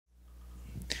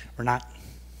Rinat.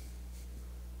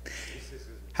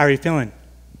 How are you feeling?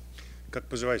 Как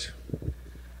поживаешь?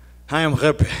 I am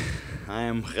happy. I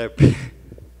am happy.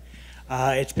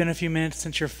 It's been a few minutes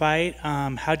since your fight.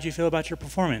 How did you feel about your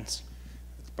performance?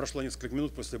 Прошло несколько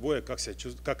минут после боя. Как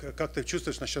ты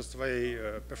чувствуешь насчет своей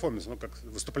перформанса, ну как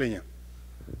выступления?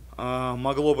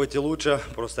 Могло быть и лучше,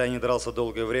 просто я не дрался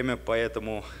долгое время,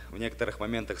 поэтому в некоторых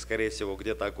моментах, скорее всего,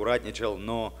 где-то аккуратничал.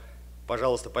 Но,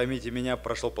 пожалуйста, поймите меня,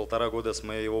 прошло 1,5 года с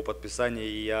моего подписания,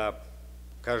 и я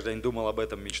каждый день думал об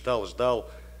этом, мечтал, ждал.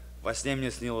 Во сне мне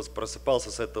снилось,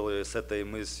 просыпался с этой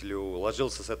мыслью,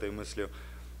 ложился с этой мыслью.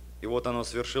 И вот оно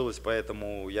свершилось,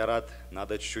 поэтому я рад,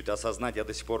 надо чуть-чуть осознать. Я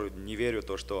до сих пор не верю,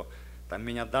 то, что там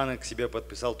меня Дана к себе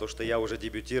подписал, то, что я уже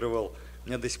дебютировал.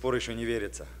 Мне до сих пор еще не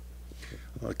верится.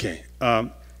 Okay.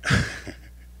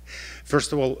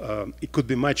 First of all, it could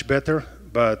be much better,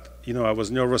 but you know I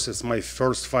was nervous. It's my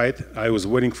first fight. I was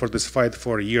waiting for this fight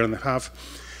for a year and a half.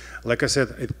 Like I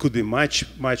said, it could be much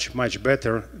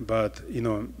better, but you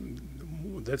know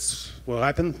that's what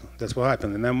happened. That's what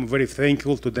happened, and I'm very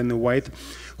thankful to Danny White,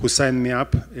 who signed me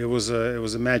up. It was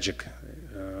a magic,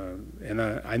 and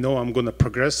I know I'm gonna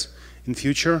progress in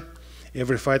future.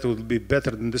 Every fight will be better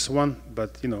than this one,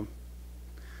 but you know.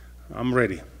 I'm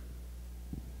ready.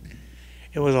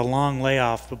 It was a long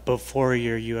layoff before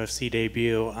your UFC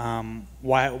debut.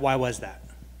 Why was that?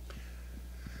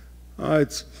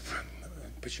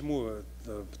 Почему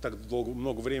так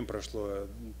много времени прошло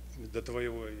до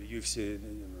твоего UFC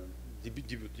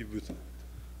дебюта?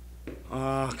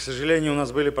 К сожалению, у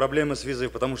нас были проблемы с визой,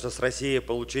 потому что с Россией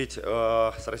получить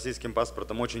с российским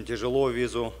паспортом очень тяжело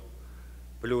визу.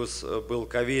 Плюс был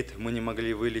ковид, мы не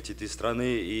могли вылететь из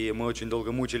страны, и мы очень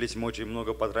долго мучились, мы очень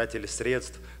много потратили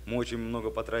средств, мы очень много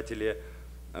потратили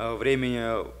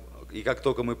времени. И как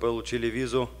только мы получили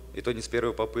визу, и то не с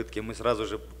первой попытки, мы сразу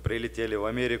же прилетели в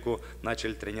Америку,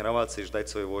 начали тренироваться и ждать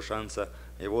своего шанса.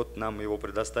 И вот нам его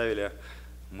предоставили,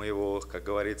 мы его, как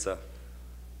говорится,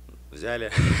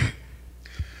 взяли.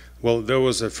 Well, there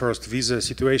was a first visa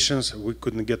situations. We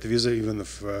couldn't get visa even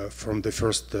from the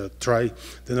first try.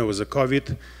 Then there was a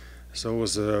COVID, so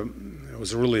it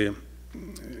was really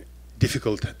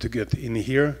difficult to get in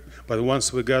here. But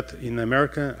once we got in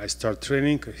America, I started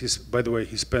training. By the way,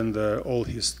 he spent all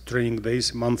his training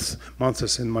days,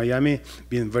 months in Miami,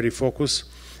 being very focused,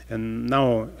 and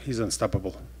now he's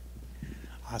unstoppable.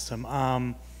 Awesome.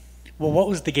 Well, what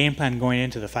was the game plan going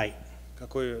into the fight?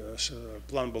 Какой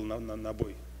план был на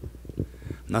бой?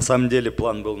 На самом деле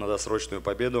план был на досрочную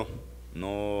победу,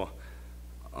 но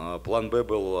план Б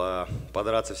был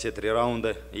подраться все 3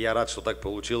 раунда. И я рад, что так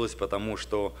получилось, потому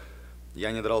что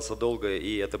я не дрался долго,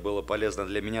 и это было полезно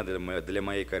для меня, для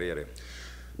моей карьеры.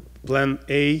 Plan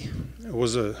A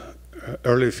was a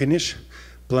early finish.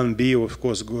 Plan B, of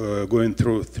course, going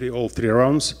through all 3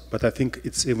 rounds. But I think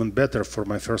it's even better for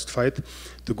my first fight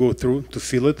to go through, to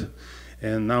feel it.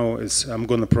 And now I'm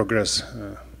going to progress.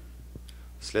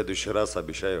 В следующий раз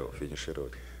обещаю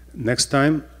финишировать. Next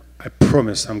time, I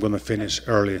promise I'm going to finish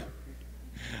early.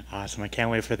 Awesome, I can't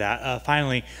wait for that.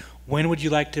 Finally, when would you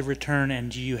like to return,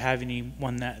 and do you have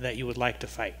anyone that you would like to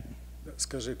fight?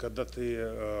 Скажи, когда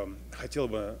ты хотел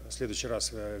бы в следующий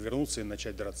раз вернуться и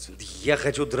начать драться? Я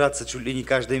хочу драться чуть ли не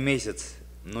каждый месяц,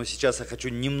 но сейчас я хочу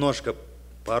немножко,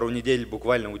 пару недель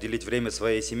буквально уделить время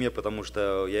своей семье, потому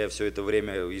что я все это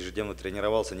время ежедневно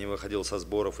тренировался, не выходил со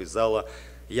сборов из зала.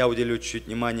 Я уделю чуть-чуть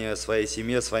внимания своей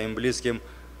семье, своим близким,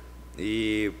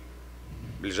 и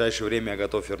в ближайшее время я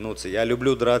готов вернуться. Я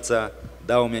люблю драться,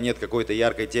 да, у меня нет какой-то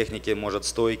яркой техники, может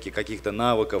стойки, каких-то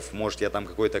навыков, может я там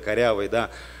какой-то корявый,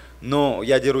 да, но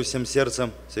я дерусь всем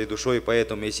сердцем, всей душой, и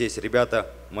поэтому если есть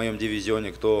ребята в моем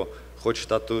дивизионе, кто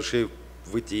хочет от души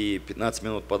выйти и 15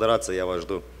 минут подраться, я вас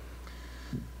жду.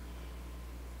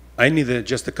 I needed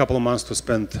just a couple of months to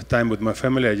spend time with my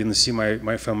family. I didn't see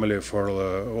my family for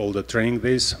all the training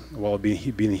days while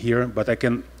being here, but I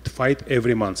can fight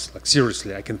every month. Like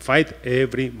seriously, I can fight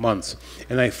every month,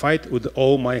 and I fight with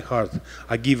all my heart.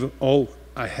 I give all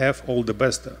I have, all the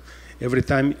best. Every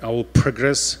time I will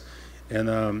progress,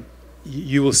 and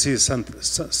you will see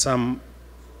some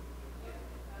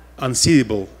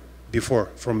unseeable before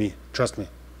from me. Trust me.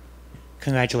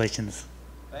 Congratulations.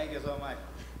 Thank you so much.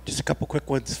 Just a couple quick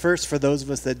ones. First, for those of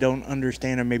us that don't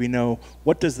understand or maybe know,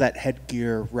 what does that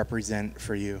headgear represent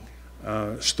for you?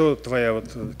 Что твоя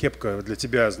вот кепка для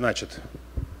тебя значит?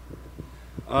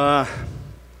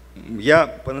 Я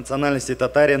по национальности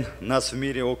татарин, нас в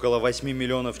мире около 8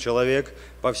 миллионов человек,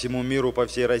 по всему миру, по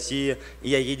всей России. И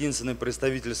я единственный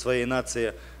представитель своей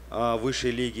нации высшей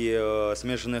лиги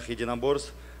смешанных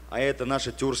единоборств. А это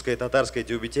наша тюркская и татарская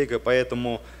тюбетейка,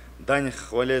 поэтому дань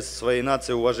хвале своей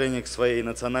нации, уважение к своей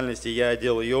национальности, я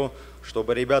одел ее,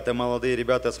 чтобы ребята, молодые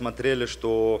ребята смотрели,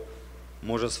 что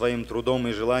можно своим трудом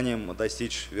и желанием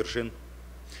достичь вершин.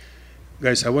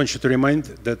 Guys, I want you to remind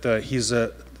that he's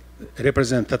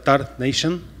represent Tatar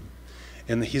nation,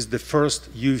 and he's the first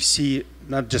UFC,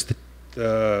 not just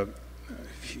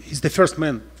he's the first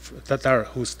man Tatar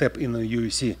who stepped in the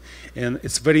UFC, and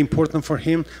it's very important for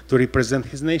him to represent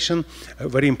his nation.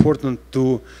 Very important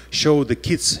to show the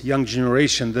kids, young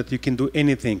generation, that you can do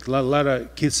anything. A lot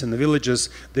of kids in the villages,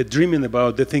 they're dreaming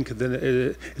about, they think that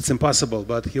it's impossible,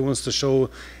 but he wants to show,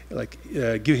 like,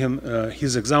 give him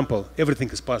his example. Everything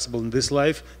is possible in this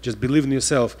life. Just believe in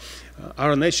yourself.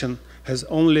 Our nation has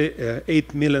only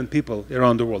 8 million people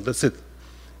around the world. That's it.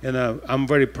 And I'm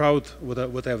very proud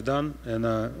what I've done, and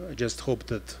I just hope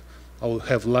that I will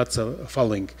have lots of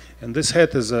following. And this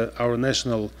hat is our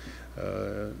national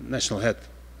hat.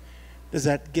 Does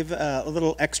that give a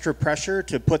little extra pressure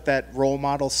to put that role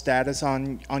model status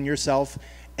on yourself?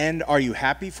 And are you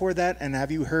happy for that? And have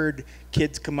you heard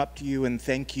kids come up to you and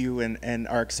thank you and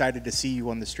are excited to see you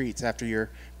on the streets after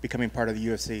you're becoming part of the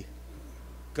UFC?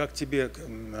 Как тебе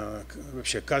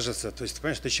вообще кажется, то есть, ты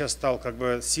понимаешь, ты сейчас стал как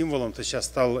бы символом, ты сейчас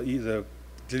стал для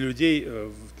людей,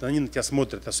 они на тебя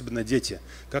смотрят, особенно дети.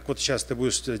 Как вот сейчас ты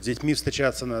будешь с детьми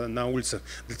встречаться на улицах?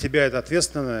 Для тебя это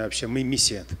ответственная вообще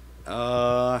миссия?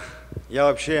 Я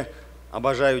вообще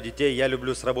обожаю детей, я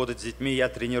люблю сработать с детьми, я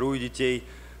тренирую детей.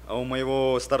 У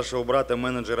моего старшего брата,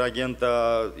 менеджера,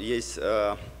 агента, есть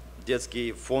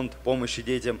детский фонд помощи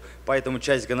детям, поэтому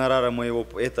часть гонорара моего,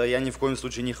 это я ни в коем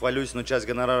случае не хвалюсь, но часть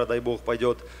гонорара, дай бог,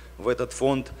 пойдет в этот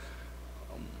фонд.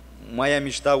 Моя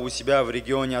мечта у себя в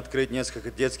регионе открыть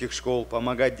несколько детских школ,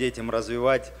 помогать детям,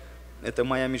 развивать. Это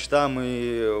моя мечта,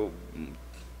 мы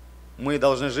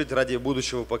должны жить ради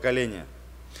будущего поколения.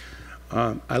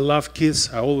 I love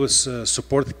kids, I always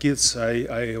support kids,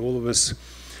 I always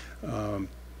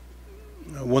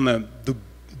want to do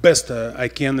best I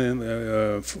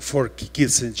can for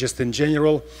kids just in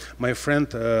general. My friend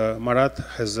Marat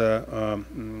has a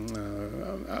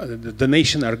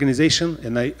donation organization,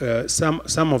 and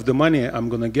some of the money I'm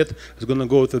gonna get is gonna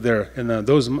go to there, and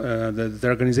the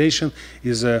organization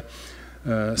is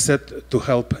set to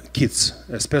help kids,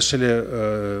 especially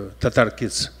Tatar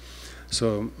kids.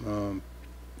 So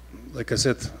like I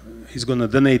said, he's going to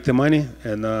donate the money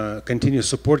and continue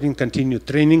supporting, continue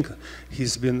training.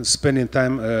 He's been spending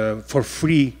time for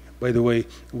free, by the way,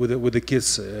 with the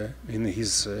kids in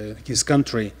his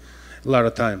country, a lot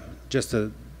of time, just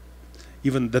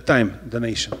even the time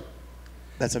donation.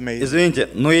 That's amazing. Извините,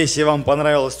 но если вам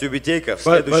понравилась тюбетейка, в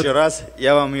следующий раз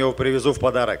я вам ее привезу в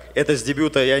подарок. Это с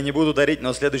дебюта я не буду дарить,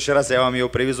 но в следующий раз я вам ее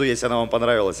привезу, если она вам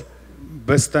понравилась.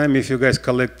 Best time if you guys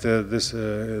collect this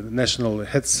national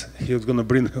hats, he's going to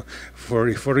bring for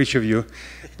each of you.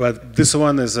 But this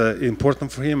one is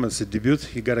important for him. It's a debut.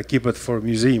 He got to keep it for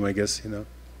museum, I guess. You know.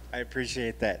 I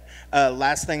appreciate that.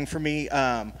 Last thing for me,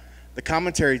 the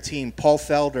commentary team, Paul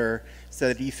Felder,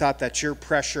 said that he thought that your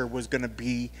pressure was going to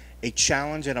be a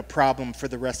challenge and a problem for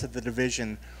the rest of the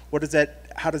division. What does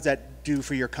that? How does that do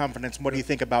for your confidence? What do you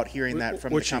think about hearing that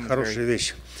from the commentary? Очень хорошая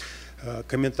вещь.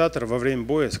 Комментатор во время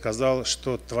боя сказал,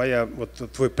 что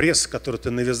твой пресс, который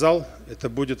ты навязал, это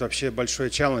будет вообще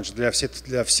большой челлендж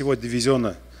для всего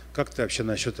дивизиона. Как ты вообще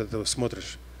насчет этого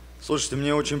смотришь? Слушайте,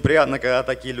 мне очень приятно, когда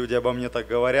такие люди обо мне так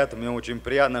говорят. Мне очень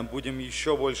приятно. Будем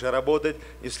еще больше работать,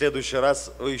 и в следующий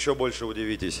раз вы еще больше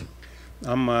удивитесь.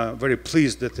 I'm very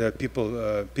pleased that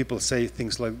people say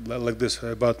things like this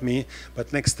about me,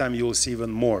 but next time you will see even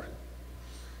more.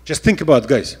 Just think about it,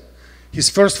 guys. His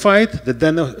first fight that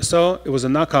Dana saw, it was a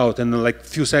knockout in like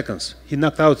few seconds. He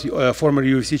knocked out a former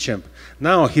UFC champ.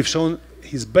 Now he's shown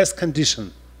his best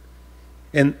condition.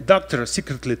 And doctor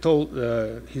secretly told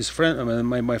his friend,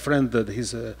 my friend, that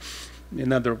he's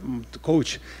another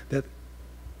coach, that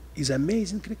he's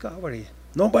amazing recovery.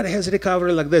 Nobody has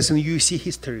recovery like this in UFC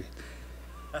history.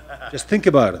 Just think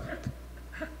about it.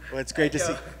 Well, it's great to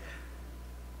see.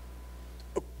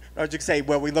 I was just say,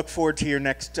 well, we look forward to your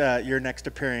next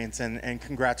appearance, and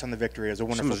congrats on the victory. It was a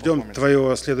wonderful performance. Ждем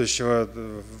твоего следующего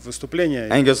выступления.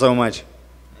 Thank you so much.